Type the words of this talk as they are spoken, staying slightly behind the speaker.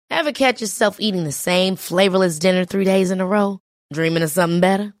Ever catch yourself eating the same flavorless dinner 3 days in a row? Dreaming of something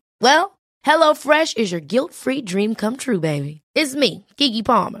better? Well, HelloFresh is your guilt-free dream come true, baby. It's me, Keke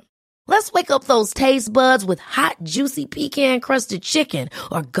Palmer. Let's wake up those taste buds with hot, juicy pecan-crusted chicken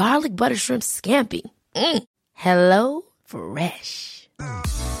or garlic butter shrimp scampi. Hello Fresh.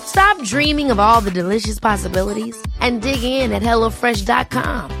 Stop dreaming of all the delicious possibilities and dig in at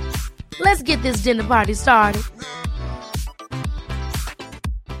HelloFresh.com. Let's get this dinner party started.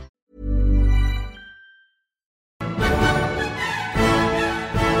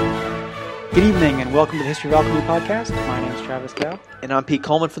 Good evening and welcome to the History of Alchemy podcast. My name is Travis Dow. And I'm Pete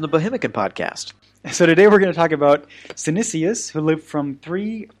Coleman from the Bohemican podcast. So today we're going to talk about Synesius, who lived from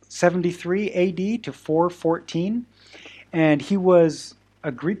 373 AD to 414. And he was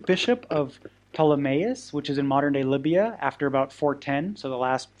a Greek bishop of Ptolemais, which is in modern-day Libya, after about 410, so the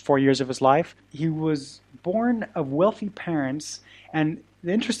last 4 years of his life. He was born of wealthy parents, and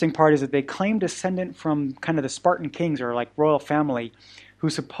the interesting part is that they claim descendant from kind of the Spartan kings, or like royal family, who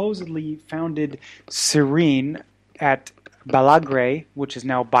supposedly founded Cyrene at Balagre, which is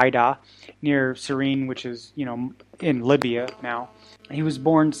now Baida, near Cyrene, which is, in Libya now. He was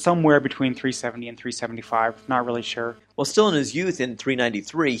born somewhere between 370 and 375, not really sure. Well, still in his youth in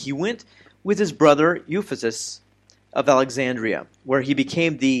 393, he went with his brother Euphystus of Alexandria, where he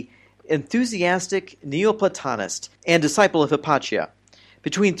became the enthusiastic Neoplatonist and disciple of Hypatia.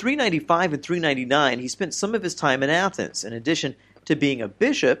 Between 395 and 399, he spent some of his time in Athens. In addition to being a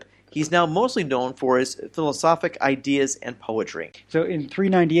bishop, he's now mostly known for his philosophic ideas and poetry. So in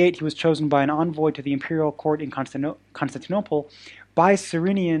 398, he was chosen by an envoy to the imperial court in Constantinople by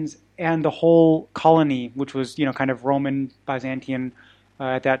Cyrenians and the whole colony, which was, kind of Roman, Byzantine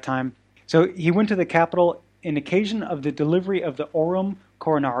at that time. So he went to the capital in occasion of the delivery of the Aurum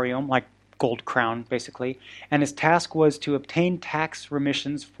Coronarium, like gold crown, basically, and his task was to obtain tax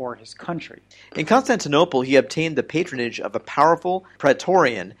remissions for his country. In Constantinople, he obtained the patronage of a powerful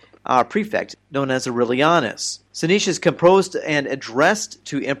praetorian prefect known as Aurelianus. Synesius composed and addressed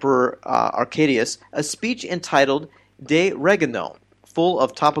to Emperor Arcadius a speech entitled De Regno, full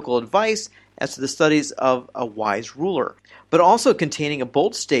of topical advice as to the studies of a wise ruler, but also containing a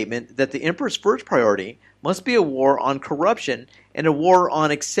bold statement that the emperor's first priority must be a war on corruption and a war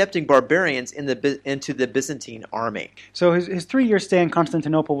on accepting barbarians into the Byzantine army. So his 3-year stay in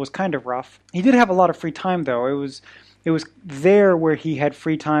Constantinople was kind of rough. He did have a lot of free time, though. It was there where he had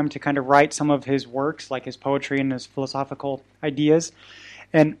free time to kind of write some of his works, like his poetry and his philosophical ideas.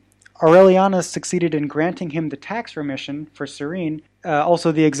 And Aurelianus succeeded in granting him the tax remission for Cyrene,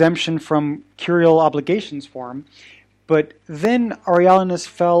 also the exemption from curial obligations for him. But then Aurelianus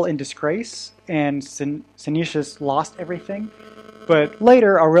fell in disgrace, and Synesius lost everything. But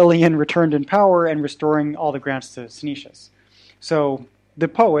later, Aurelian returned in power and restoring all the grants to Synesius. So the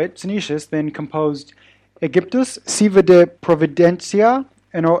poet, Synesius, then composed Aegyptus Siva de Providentia,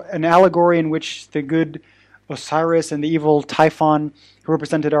 an allegory in which the good Osiris and the evil Typhon, who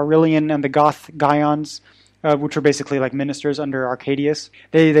represented Aurelian and the Goth Gaians, which were basically like ministers under Arcadius,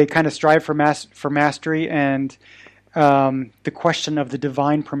 they kind of strive for mastery, and the question of the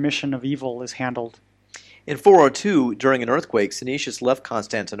divine permission of evil is handled. In 402, during an earthquake, Synesius left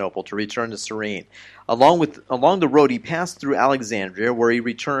Constantinople to return to Cyrene. Along the road, he passed through Alexandria, where he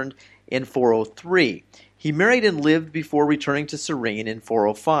returned in 403. He married and lived before returning to Cyrene in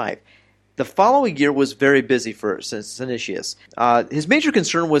 405. The following year was very busy for Synesius. His major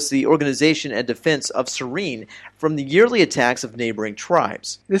concern was the organization and defense of Cyrene from the yearly attacks of neighboring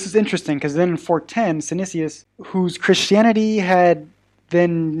tribes. This is interesting because then in 410, Synesius, whose Christianity had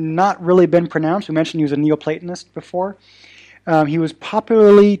then not really been pronounced, we mentioned he was a Neoplatonist before, he was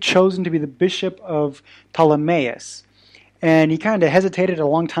popularly chosen to be the bishop of Ptolemais. And he kind of hesitated a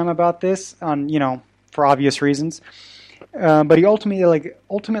long time about this, for obvious reasons. But he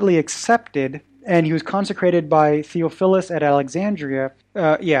ultimately accepted, and he was consecrated by Theophilus at Alexandria.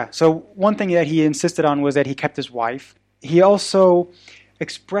 So one thing that he insisted on was that he kept his wife. He also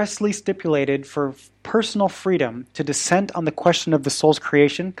expressly stipulated for personal freedom to dissent on the question of the soul's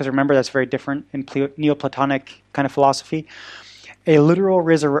creation, because remember that's very different in Neoplatonic kind of philosophy. A literal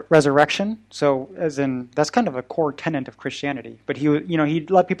resurrection, so as in that's kind of a core tenet of Christianity. But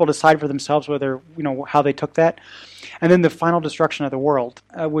he'd let people decide for themselves whether how they took that, and then the final destruction of the world,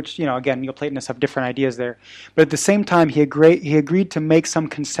 which again Neoplatonists have different ideas there. But at the same time, he agreed to make some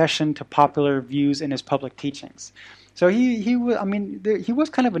concession to popular views in his public teachings. So he was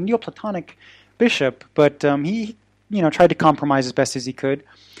kind of a Neoplatonic bishop, but he tried to compromise as best as he could.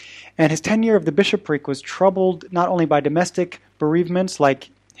 And his tenure of the bishopric was troubled not only by domestic bereavements like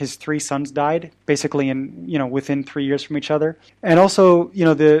his 3 sons died, basically within 3 years from each other. And also,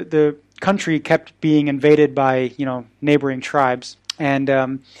 the country kept being invaded by, neighboring tribes. And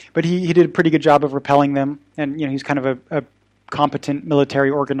but he did a pretty good job of repelling them, and he's kind of a competent military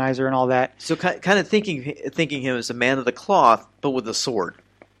organizer and all that. So kind of thinking him as a man of the cloth, but with a sword,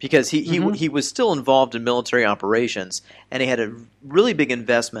 because he was still involved in military operations, and he had a really big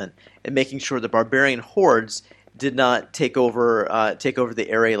investment in making sure the barbarian hordes did not take over the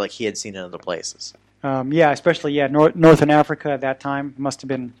area like he had seen in other places. Especially Northern Africa at that time must have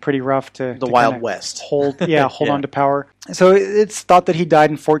been pretty rough to the Wild West hold on to power. So it's thought that he died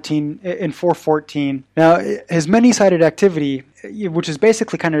in 414. Now his many-sided activity, which is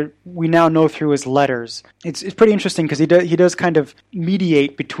basically kind of we now know through his letters, it's pretty interesting because he does kind of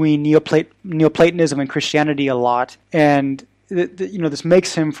mediate between Neoplatonism and Christianity a lot, and this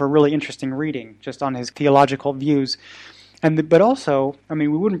makes him for really interesting reading just on his theological views. But also, we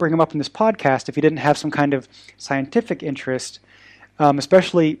wouldn't bring him up in this podcast if he didn't have some kind of scientific interest,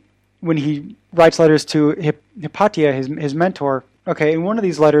 especially when he writes letters to Hypatia, his mentor. Okay, in one of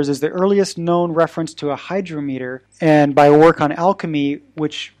these letters is the earliest known reference to a hydrometer, and by a work on alchemy,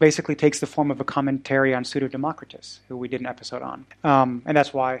 which basically takes the form of a commentary on Pseudo-Democritus, who we did an episode on. And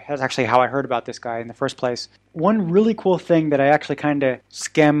that's actually how I heard about this guy in the first place. One really cool thing that I actually kind of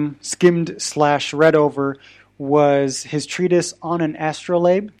skimmed/read over was his treatise on an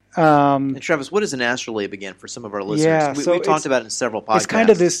astrolabe. And Travis, what is an astrolabe again for some of our listeners? Yeah, we talked about it in several podcasts. It's kind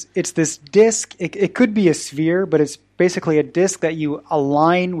of this disc. It could be a sphere, but it's basically a disc that you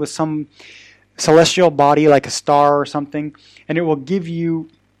align with some celestial body like a star or something, and it will give you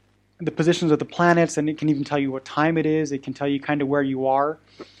the positions of the planets, and it can even tell you what time it is. It can tell you kind of where you are.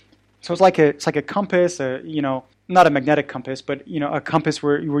 So it's like a compass, not a magnetic compass, but a compass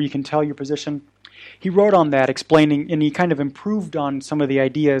where you can tell your position. He wrote on that, explaining, and he kind of improved on some of the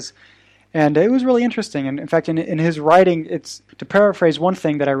ideas, and it was really interesting. And in fact, in his writing, it's to paraphrase one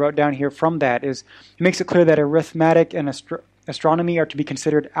thing that I wrote down here from that is he makes it clear that arithmetic and astronomy are to be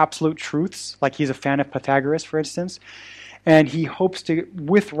considered absolute truths. Like he's a fan of Pythagoras, for instance, and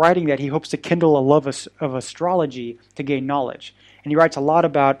with writing that, he hopes to kindle a love of astrology to gain knowledge. And he writes a lot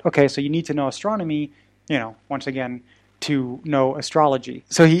about, okay, so you need to know astronomy, once again, to know astrology.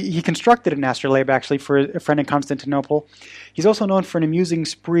 So he constructed an astrolabe, actually, for a friend in Constantinople. He's also known for an amusing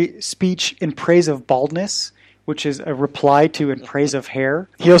speech in praise of baldness, which is a reply to in praise of hair.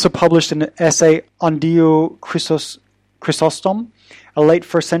 He also published an essay on Dio Chrysostom, a late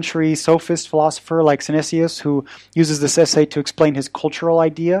 1st century sophist philosopher like Synesius, who uses this essay to explain his cultural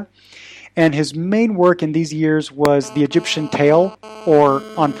idea. And his main work in these years was the Egyptian Tale, or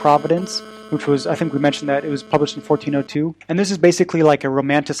On Providence, which was, I think we mentioned that, it was published in 1402. And this is basically like a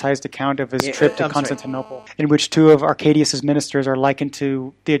romanticized account of his trip to Constantinople, in which 2 of Arcadius' ministers are likened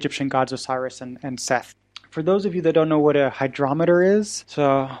to the Egyptian gods Osiris and Seth. For those of you that don't know what a hydrometer is,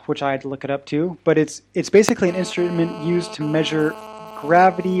 which I had to look it up too, but it's basically an instrument used to measure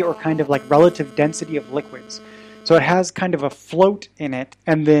gravity or kind of like relative density of liquids. So it has kind of a float in it,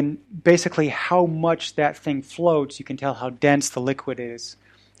 and then basically how much that thing floats, you can tell how dense the liquid is.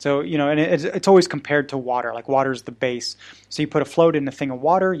 So, and it's always compared to water. Like water is the base. So you put a float in a thing of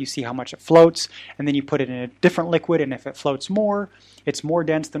water, you see how much it floats, and then you put it in a different liquid, and if it floats more, it's more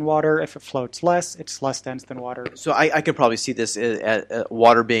dense than water. If it floats less, it's less dense than water. So I could probably see this as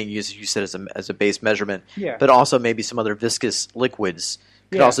water being used, as you said, as a base measurement. Yeah. But also maybe some other viscous liquids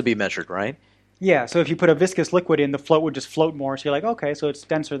could also be measured, right? Yeah, so if you put a viscous liquid in, the float would just float more. So you're like, okay, so it's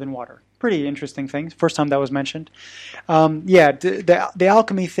denser than water. Pretty interesting thing. First time that was mentioned. The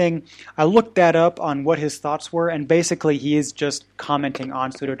alchemy thing, I looked that up on what his thoughts were, and basically he is just commenting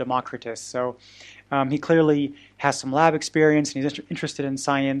on Pseudo-Democritus. So he clearly has some lab experience, and he's interested in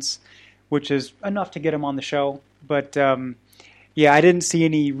science, which is enough to get him on the show. But I didn't see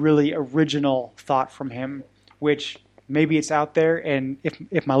any really original thought from him, which... maybe it's out there, and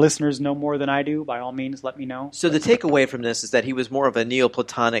if my listeners know more than I do, by all means, let me know. So the takeaway from this is that he was more of a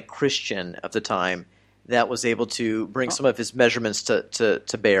Neoplatonic Christian of the time that was able to bring some of his measurements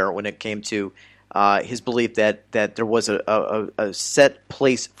to bear when it came to his belief that there was a set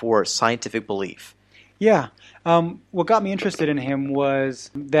place for scientific belief. Yeah. What got me interested in him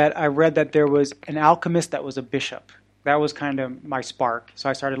was that I read that there was an alchemist that was a bishop. That was kind of my spark. So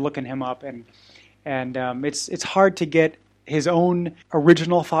I started looking him up, and it's hard to get his own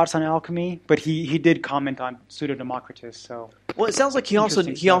original thoughts on alchemy, but he did comment on Pseudo-Democritus. So well, it sounds like he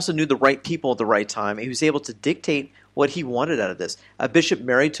also knew the right people at the right time. He was able to dictate what he wanted out of this. A bishop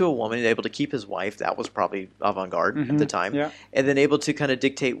married to a woman and able to keep his wife, that was probably avant-garde at the time, and then able to kind of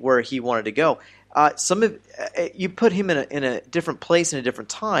dictate where he wanted to go. You put him in a different place in a different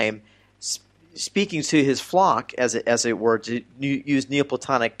time, speaking to his flock, as it were, to use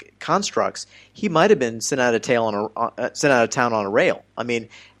Neoplatonic constructs. He might have been sent out of town on a rail. I mean,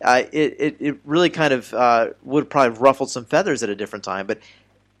 it really kind of would probably have ruffled some feathers at a different time, but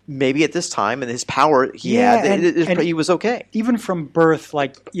maybe at this time and his power he had, he was okay. Even from birth,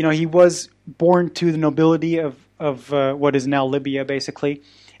 he was born to the nobility of what is now Libya, basically,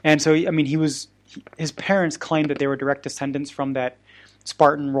 and so his parents claimed that they were direct descendants from that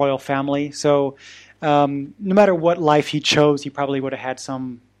Spartan royal family. So no matter what life he chose, he probably would have had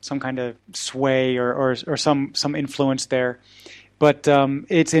some kind of sway or some influence there. But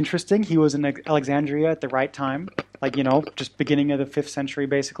it's interesting. He was in Alexandria at the right time, just beginning of the 5th century,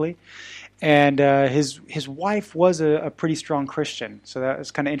 basically. And his wife was a pretty strong Christian, so that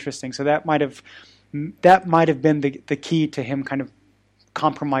was kind of interesting. So that might have been the key to him kind of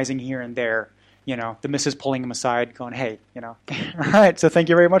compromising here and there. The missus pulling him aside, going, hey, All right, so thank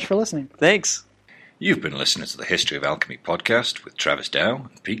you very much for listening. Thanks. You've been listening to the History of Alchemy podcast with Travis Dow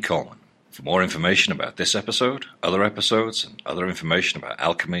and Pete Coleman. For more information about this episode, other episodes, and other information about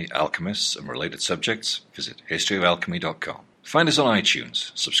alchemy, alchemists, and related subjects, visit historyofalchemy.com. Find us on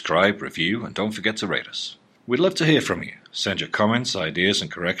iTunes, subscribe, review, and don't forget to rate us. We'd love to hear from you. Send your comments, ideas, and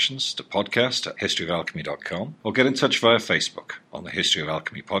corrections to podcast@historyofalchemy.com or get in touch via Facebook on the History of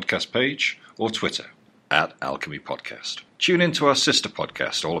Alchemy podcast page or Twitter @Alchemy Podcast. Tune in to our sister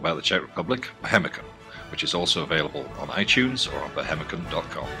podcast all about the Czech Republic, Bohemicon, which is also available on iTunes or on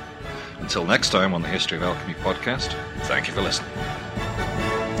bohemicon.com. Until next time on the History of Alchemy podcast, thank you for listening.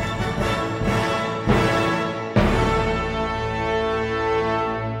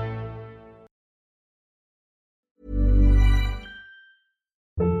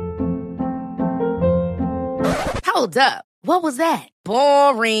 Hold up. What was that?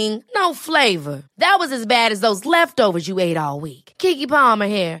 Boring. No flavor. That was as bad as those leftovers you ate all week. Keke Palmer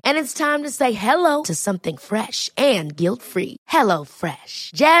here, and it's time to say hello to something fresh and guilt-free. Hello Fresh.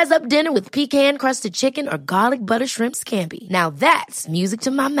 Jazz up dinner with pecan-crusted chicken or garlic butter shrimp scampi. Now that's music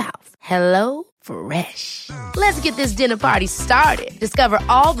to my mouth. Hello Fresh. Let's get this dinner party started. Discover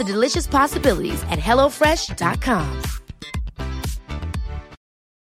all the delicious possibilities at HelloFresh.com.